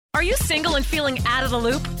Are you single and feeling out of the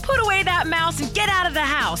loop? Put away that mouse and get out of the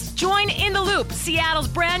house. Join In the Loop, Seattle's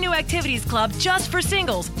brand new activities club just for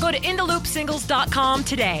singles. Go to intheloopsingles.com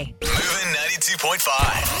today. Moving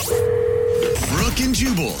 92.5. Brooke and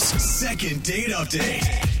Jubal's second date update.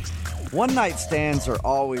 One-night stands are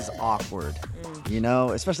always awkward,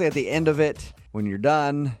 especially at the end of it when you're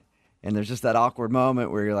done. And there's just that awkward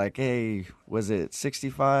moment where you're like, hey, was it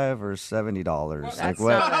 $65 or $70? Like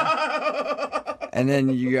what? And then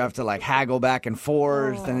you have to haggle back and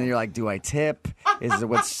forth. And then you're like, do I tip? Is it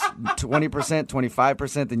what's 20%,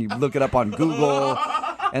 25%? Then you look it up on Google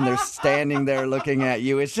and they're standing there looking at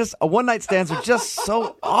you. It's just, one-night stands are just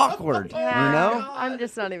so awkward, I'm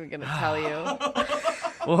just not even going to tell you.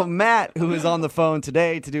 Well, Matt, who is on the phone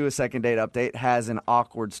today to do a second date update, has an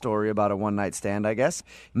awkward story about a one-night stand, I guess.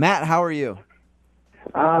 Matt, how are you?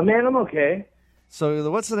 Man, I'm okay.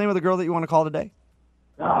 So what's the name of the girl that you want to call today?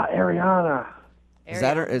 Ariana. Is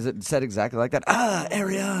that her? Is it said exactly like that?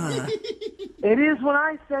 Ariana. It is when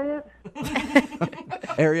I say it.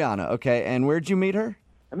 Ariana, okay. And where'd you meet her?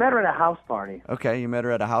 I met her at a house party. Okay, you met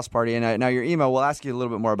her at a house party. And now your email, we'll ask you a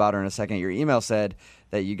little bit more about her in a second. Your email said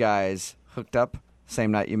that you guys hooked up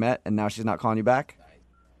same night you met, and now she's not calling you back?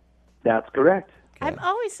 That's correct. Okay. I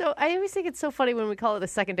always think it's so funny when we call it a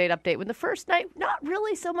second date update, when the first night, not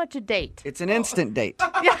really so much a date. It's an instant date.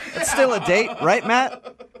 It's still a date, right, Matt?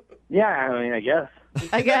 Yeah, I guess.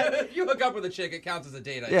 If you hook up with a chick, it counts as a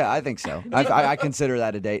date. I think so. I consider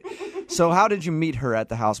that a date. So how did you meet her at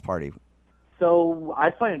the house party? So I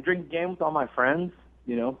was playing a drinking game with all my friends,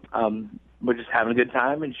 we're just having a good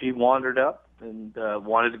time, and she wandered up and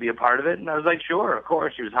wanted to be a part of it. And I was like, sure, of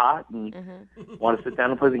course. She was hot and wanted to sit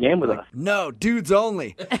down and play the game with us. No, dudes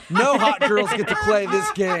only. No hot girls get to play this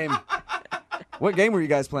game. What game were you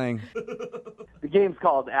guys playing? The game's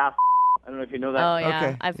called Ass. I don't know if you know that. Oh, yeah.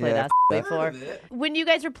 Okay. I've played that before. When you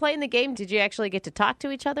guys were playing the game, did you actually get to talk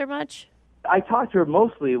to each other much? I talked to her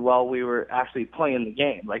mostly while we were actually playing the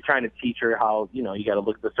game, trying to teach her how, you got to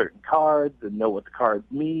look at the certain cards and know what the cards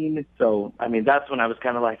mean. So, that's when I was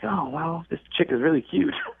kind of like, oh, well, this chick is really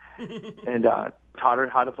cute. And taught her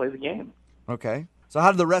how to play the game. Okay. So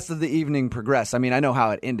how did the rest of the evening progress? I know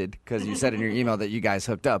how it ended because you said in your email that you guys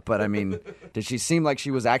hooked up. But, did she seem like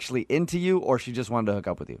she was actually into you or she just wanted to hook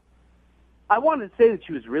up with you? I wanted to say that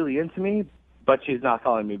she was really into me, but she's not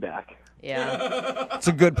calling me back. Yeah. It's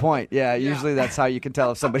a good point. Yeah, usually that's how you can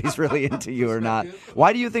tell if somebody's really into you or not.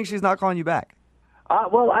 Why do you think she's not calling you back?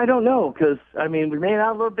 Well, I don't know, because, we made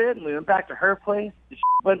out a little bit, and we went back to her place. The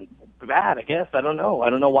went bad, I guess. I don't know. I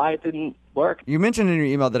don't know why it didn't work. You mentioned in your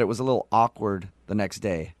email that it was a little awkward the next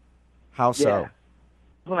day. How so? Yeah.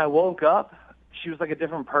 When I woke up, she was like a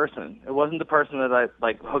different person. It wasn't the person that I,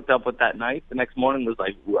 hooked up with that night. The next morning was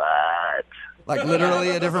like, what? Like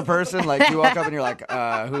literally a different person? Like you woke up and you're like,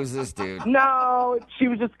 who's this dude? No, she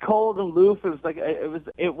was just cold and aloof. It was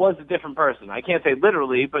it was a different person. I can't say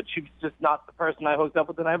literally, but she was just not the person I hooked up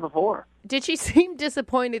with the night before. Did she seem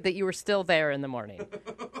disappointed that you were still there in the morning?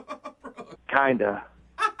 Kinda.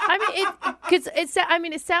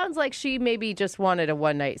 It sounds like she maybe just wanted a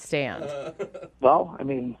one-night stand. Well,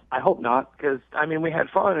 I hope not, because, we had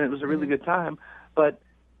fun and it was a really good time, but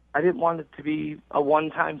I didn't want it to be a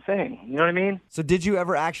one-time thing. You know what I mean? So did you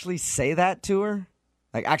ever actually say that to her?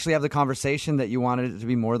 Like actually have the conversation that you wanted it to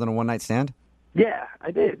be more than a one-night stand? Yeah,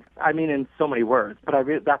 I did. In so many words, but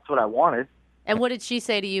that's what I wanted. And what did she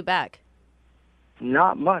say to you back?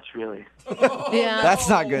 Not much, really. Yeah. That's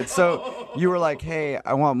not good. So you were like, hey,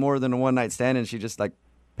 I want more than a one-night stand, and she just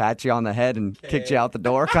pat you on the head and kicked you out the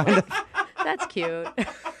door, kind of? That's cute.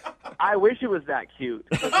 I wish it was that cute.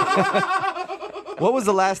 What was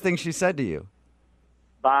the last thing she said to you?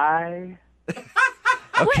 Bye.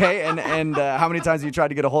 Okay, and how many times have you tried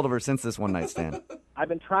to get a hold of her since this one-night stand? I've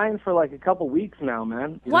been trying for a couple weeks now,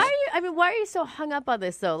 man. Why are you so hung up on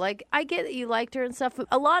this, though? I get that you liked her and stuff.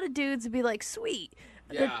 A lot of dudes would be like, sweet.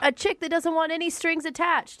 Yeah. A chick that doesn't want any strings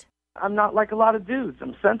attached. I'm not like a lot of dudes.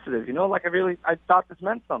 I'm sensitive, I thought this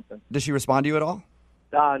meant something. Does she respond to you at all?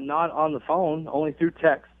 Not on the phone, only through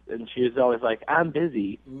text. And she was always like, I'm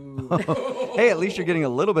busy. Hey, at least you're getting a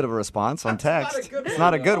little bit of a response on text. It's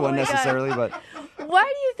not a good one necessarily, but... Why do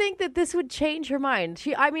you think that this would change her mind?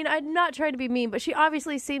 I'm not trying to be mean, but she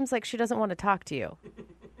obviously seems like she doesn't want to talk to you.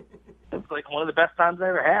 It's one of the best times I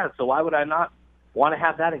ever had, so why would I not want to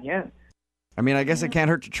have that again? I guess it can't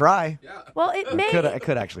hurt to try. Yeah. Well, it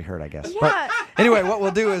could actually hurt, I guess. Yeah. But anyway, what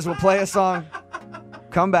we'll do is we'll play a song,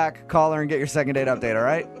 come back, call her, and get your second date update, all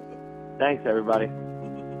right? Thanks, everybody.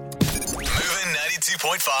 Moving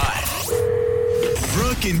 92.5.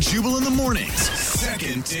 Brooke and Jubal in the mornings.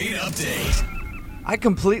 Second date update. I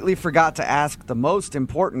completely forgot to ask the most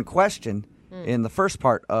important question in the first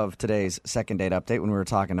part of today's second date update when we were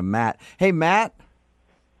talking to Matt. Hey, Matt.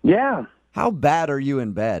 Yeah. How bad are you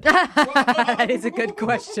in bed? That is a good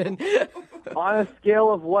question. On a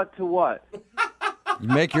scale of what to what? You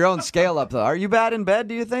make your own scale up, though. Are you bad in bed,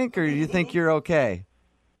 do you think, or do you think you're okay?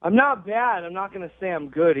 I'm not bad. I'm not going to say I'm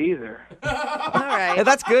good either. All right. Hey,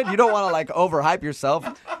 that's good. You don't want to, like, overhype yourself.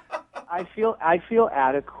 I feel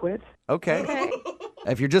adequate. Okay.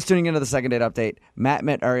 If you're just tuning into the second date update, Matt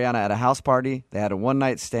met Ariana at a house party. They had a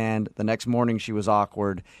one-night stand. The next morning, she was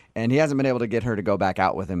awkward, and he hasn't been able to get her to go back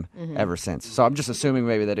out with him ever since. So I'm just assuming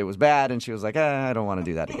maybe that it was bad, and she was like, I don't want to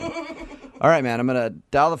do that again. All right, man, I'm going to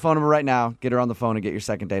dial the phone number right now, get her on the phone, and get your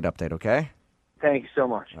second date update, okay? Thanks so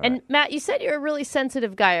much. And Matt, you said you're a really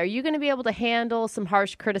sensitive guy. Are you going to be able to handle some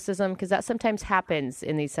harsh criticism? Because that sometimes happens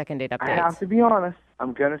in these second date updates. I have to be honest.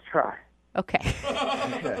 I'm going to try. Okay.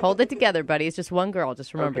 Hold it together, buddy. It's just one girl.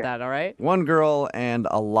 Just remember that, all right? One girl and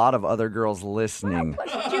a lot of other girls listening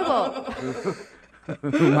Jubal.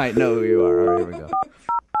 who might know who you are. All right, here we go.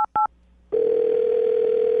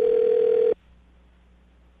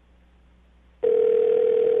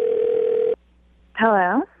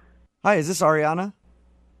 Hello? Hi, is this Ariana?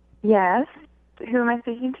 Yes. Who am I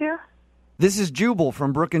speaking to? This is Jubal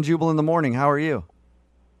from Brook and Jubal in the Morning. How are you?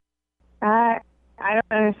 I don't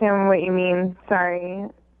understand what you mean. Sorry.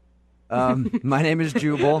 My name is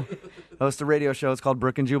Jubal. Host a radio show. It's called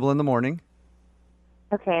Brook and Jubal in the Morning.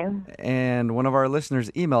 Okay. And one of our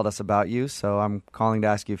listeners emailed us about you, so I'm calling to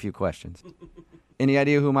ask you a few questions. Any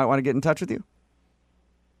idea who might want to get in touch with you?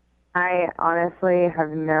 I honestly have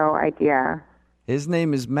no idea. His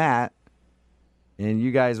name is Matt, and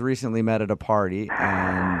you guys recently met at a party,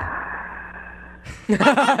 and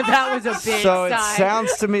That was a big so it sigh.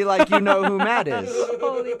 sounds to me like you know who Matt is.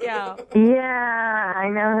 Holy cow. Yeah, I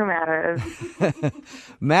know who Matt is.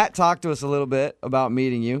 Matt talked to us a little bit about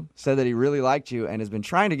meeting you, said that he really liked you, and has been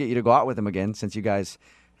trying to get you to go out with him again since you guys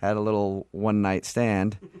had a little one-night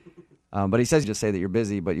stand. But he says you just say that you're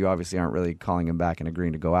busy, but you obviously aren't really calling him back and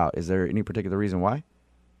agreeing to go out. Is there any particular reason why?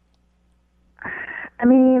 I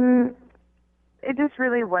mean, it just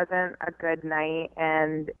really wasn't a good night,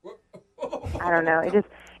 and I don't know. I just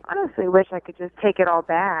honestly wish I could just take it all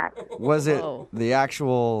back. Was it Whoa. the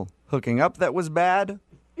actual hooking up that was bad,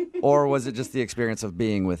 or was it just the experience of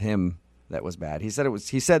being with him that was bad? He said it was.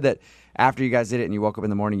 He said that after you guys did it and you woke up in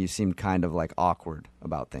the morning, you seemed kind of like awkward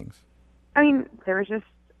about things. I mean, there was just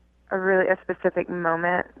a specific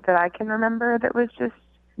moment that I can remember that was just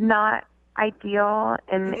not ideal,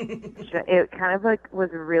 and it kind of like was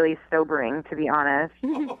really sobering, to be honest.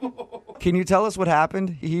 Can you tell us what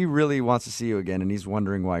happened? He really wants to see you again, and he's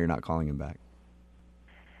wondering why you're not calling him back.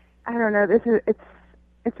 I don't know.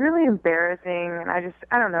 It's really embarrassing, and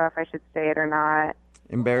I don't know if I should say it or not.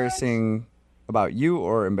 Embarrassing about you,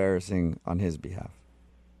 or embarrassing on his behalf?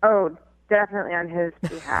 Oh, definitely on his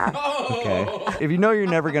behalf. Okay. If you know you're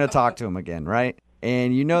never going to talk to him again, right?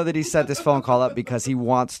 And you know that he set this phone call up because he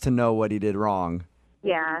wants to know what he did wrong,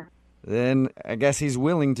 Yeah. then I guess he's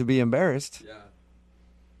willing to be embarrassed.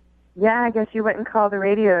 Yeah, I guess you wouldn't call the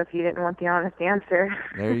radio if you didn't want the honest answer.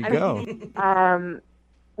 There you go.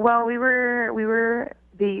 Well, we were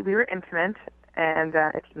intimate, and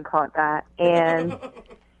if you can call it that, and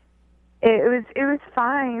it was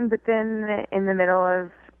fine. But then in the middle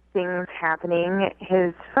of things happening,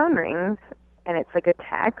 his phone rings, and it's like a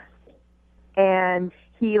text, and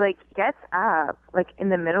he like gets up like in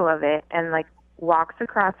the middle of it and like walks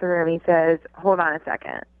across the room. He says, "Hold on a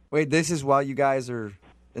second." Wait, this is while you guys are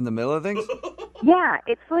in the middle of things? Yeah,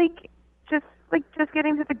 it's like just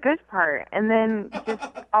getting to the good part, and then just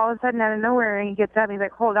all of a sudden out of nowhere he gets up and he's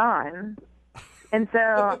like, "Hold on." And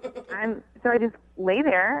so I just lay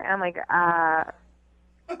there and I'm like,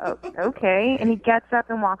 oh, okay. And he gets up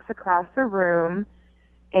and walks across the room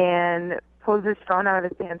and pulls his phone out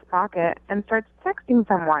of his pants pocket and starts texting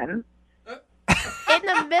someone. In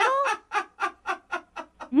the middle?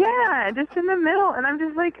 Yeah, just in the middle. And I'm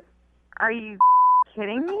just like, are you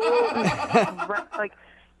kidding me? Like,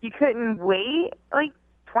 you couldn't wait like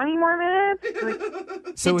 20 more minutes?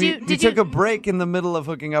 Like, So Did he you- took a break in the middle of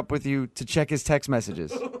hooking up with you to check his text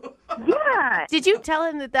messages. yeah. Did you tell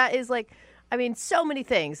him that is like, I mean, so many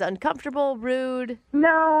things. Uncomfortable, rude.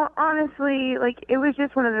 No, honestly, like, it was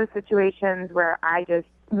just one of those situations where I just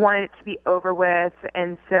wanted it to be over with.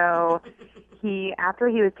 And so after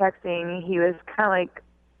he was texting, he was kind of like,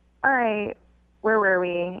 all right, where were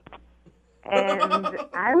we? And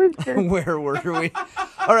I was just, Where were we?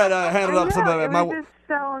 All right, hand it up. I know, it My was just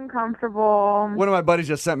so uncomfortable. One of my buddies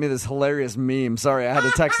just sent me this hilarious meme. Sorry, I had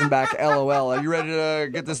to text him back, LOL. Are you ready to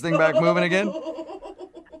get this thing back moving again?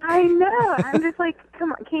 I know. I'm just like,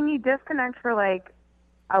 come on, can you disconnect for like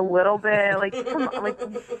a little bit? Like, come on, like,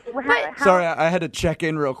 how, Sorry, I had to check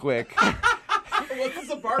in real quick. What's this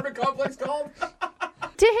apartment complex called?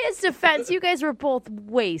 To his defense, you guys were both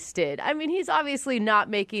wasted. I mean, he's obviously not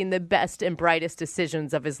making the best and brightest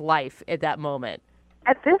decisions of his life at that moment.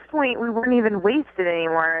 At this point, we weren't even wasted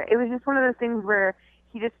anymore. It was just one of those things where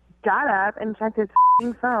he just got up and checked his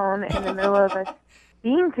phone in the middle of us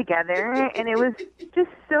being together, and it was just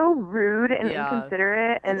so rude and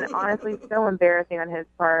inconsiderate and honestly so embarrassing on his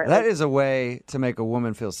part. That is a way to make a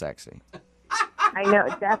woman feel sexy. I know,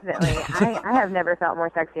 definitely. I have never felt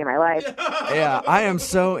more sexy in my life. Yeah, I am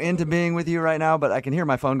so into being with you right now, but I can hear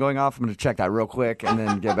my phone going off. I'm going to check that real quick and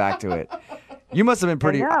then get back to it. You must have been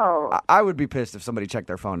pretty... I know. I would be pissed if somebody checked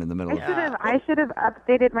their phone in the middle of it. I should have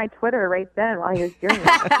updated my Twitter right then while he was doing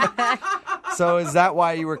it. So is that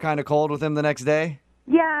why you were kind of cold with him the next day?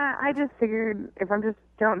 Yeah, I just figured if I'm just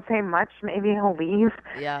don't say much, maybe he'll leave.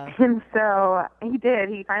 Yeah. And so he did.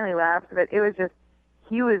 He finally left, but it was just,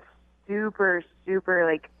 he was super, super,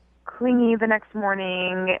 like, clingy the next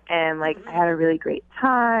morning, and, like, I had a really great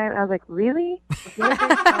time. I was like, really? You had a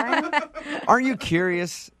great time? Aren't you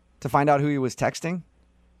curious to find out who he was texting?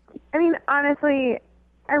 I mean, honestly,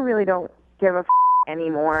 I really don't give a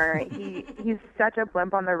anymore. He's such a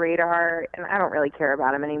blimp on the radar, and I don't really care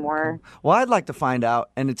about him anymore. Well, I'd like to find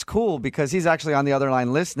out, and it's cool because he's actually on the other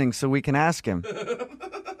line listening, so we can ask him.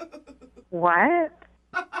 What?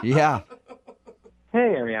 Yeah.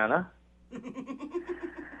 Hey, Ariana.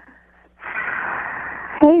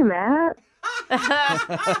 Hey, Matt.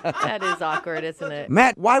 That is awkward, isn't it?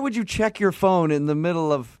 Matt, why would you check your phone in the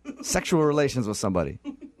middle of sexual relations with somebody?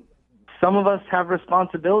 Some of us have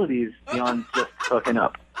responsibilities beyond just hooking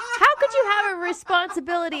up. How could you have a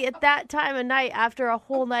responsibility at that time of night after a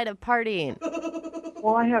whole night of partying?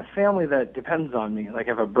 Well, I have family that depends on me. Like,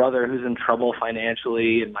 I have a brother who's in trouble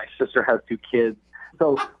financially, and my sister has 2 kids.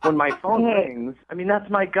 So when my phone rings, I mean, that's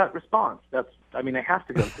my gut response. I have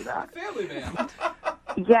to go through that. Family man.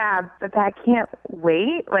 Yeah, but that can't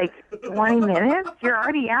wait, like, 20 minutes? You're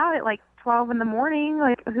already out at, like, 12 in the morning.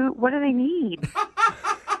 Like, what do they need?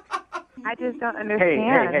 I just don't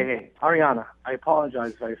understand. Hey, Ariana, I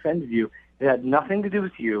apologize if I offended you. It had nothing to do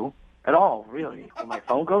with you at all, really. When my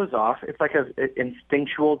phone goes off, it's like an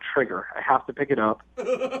instinctual trigger. I have to pick it up,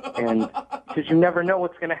 and because you never know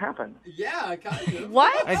what's going to happen. Yeah, kind of.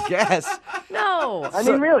 What? I guess. No. I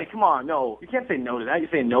mean, really, come on, no. You can't say no to that. You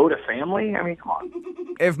say no to family? I mean, come on.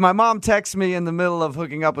 If my mom texts me in the middle of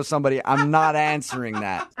hooking up with somebody, I'm not answering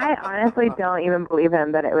that. I honestly don't even believe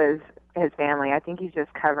him that it was his family. I think he's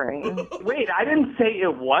just covering. Wait, I didn't say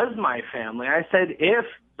it was my family. I said if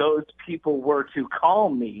those people were to call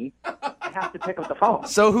me, I have to pick up the phone.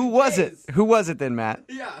 So who was it? Who was it then, Matt?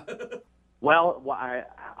 Yeah. Well,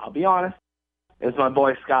 I'll be honest. It was my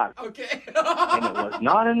boy Scott. Okay. And it was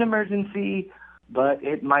not an emergency, but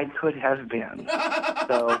it could have been.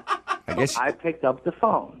 So I guess I picked up the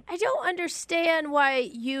phone. I don't understand why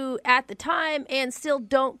you, at the time, and still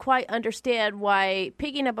don't quite understand why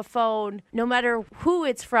picking up a phone, no matter who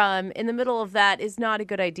it's from, in the middle of that is not a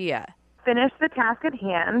good idea. Finish the task at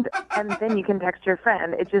hand, and then you can text your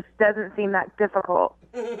friend. It just doesn't seem that difficult.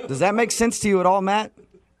 Does that make sense to you at all, Matt?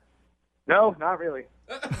 No, not really.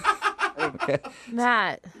 Okay.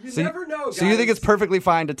 Matt. You never know, guys. So you think it's perfectly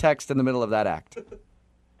fine to text in the middle of that act?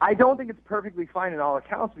 I don't think it's perfectly fine in all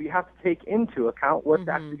accounts, but you have to take into account what's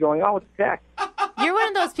actually going on with the text. You're one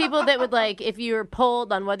of those people that would, like, if you were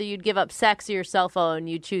polled on whether you'd give up sex or your cell phone,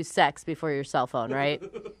 you'd choose sex before your cell phone, right?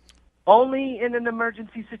 Only in an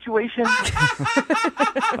emergency situation.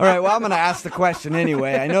 All right, well, I'm going to ask the question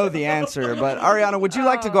anyway. I know the answer, but Ariana, would you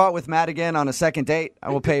like to go out with Matt again on a second date? I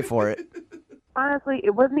will pay for it. Honestly,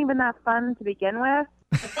 it wasn't even that fun to begin with.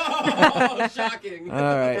 Oh, shocking. All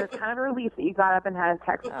right. It was kind of a relief that you got up and had a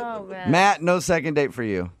text. Oh, man. Matt, no second date for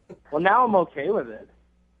you. Well, now I'm okay with it.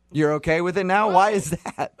 You're okay with it now? Why is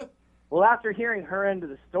that? Well, after hearing her end of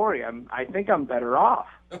the story, I think I'm better off.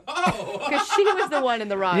 Because she was the one in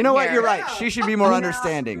the wrong. You know what? here. You're right. She should be more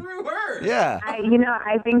understanding. Screw her. Yeah.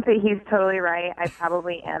 I think that he's totally right. I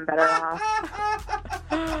probably am better off.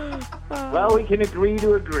 Well, we can agree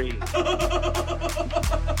to agree.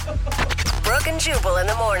 Brooke and Jubal in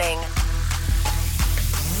the morning.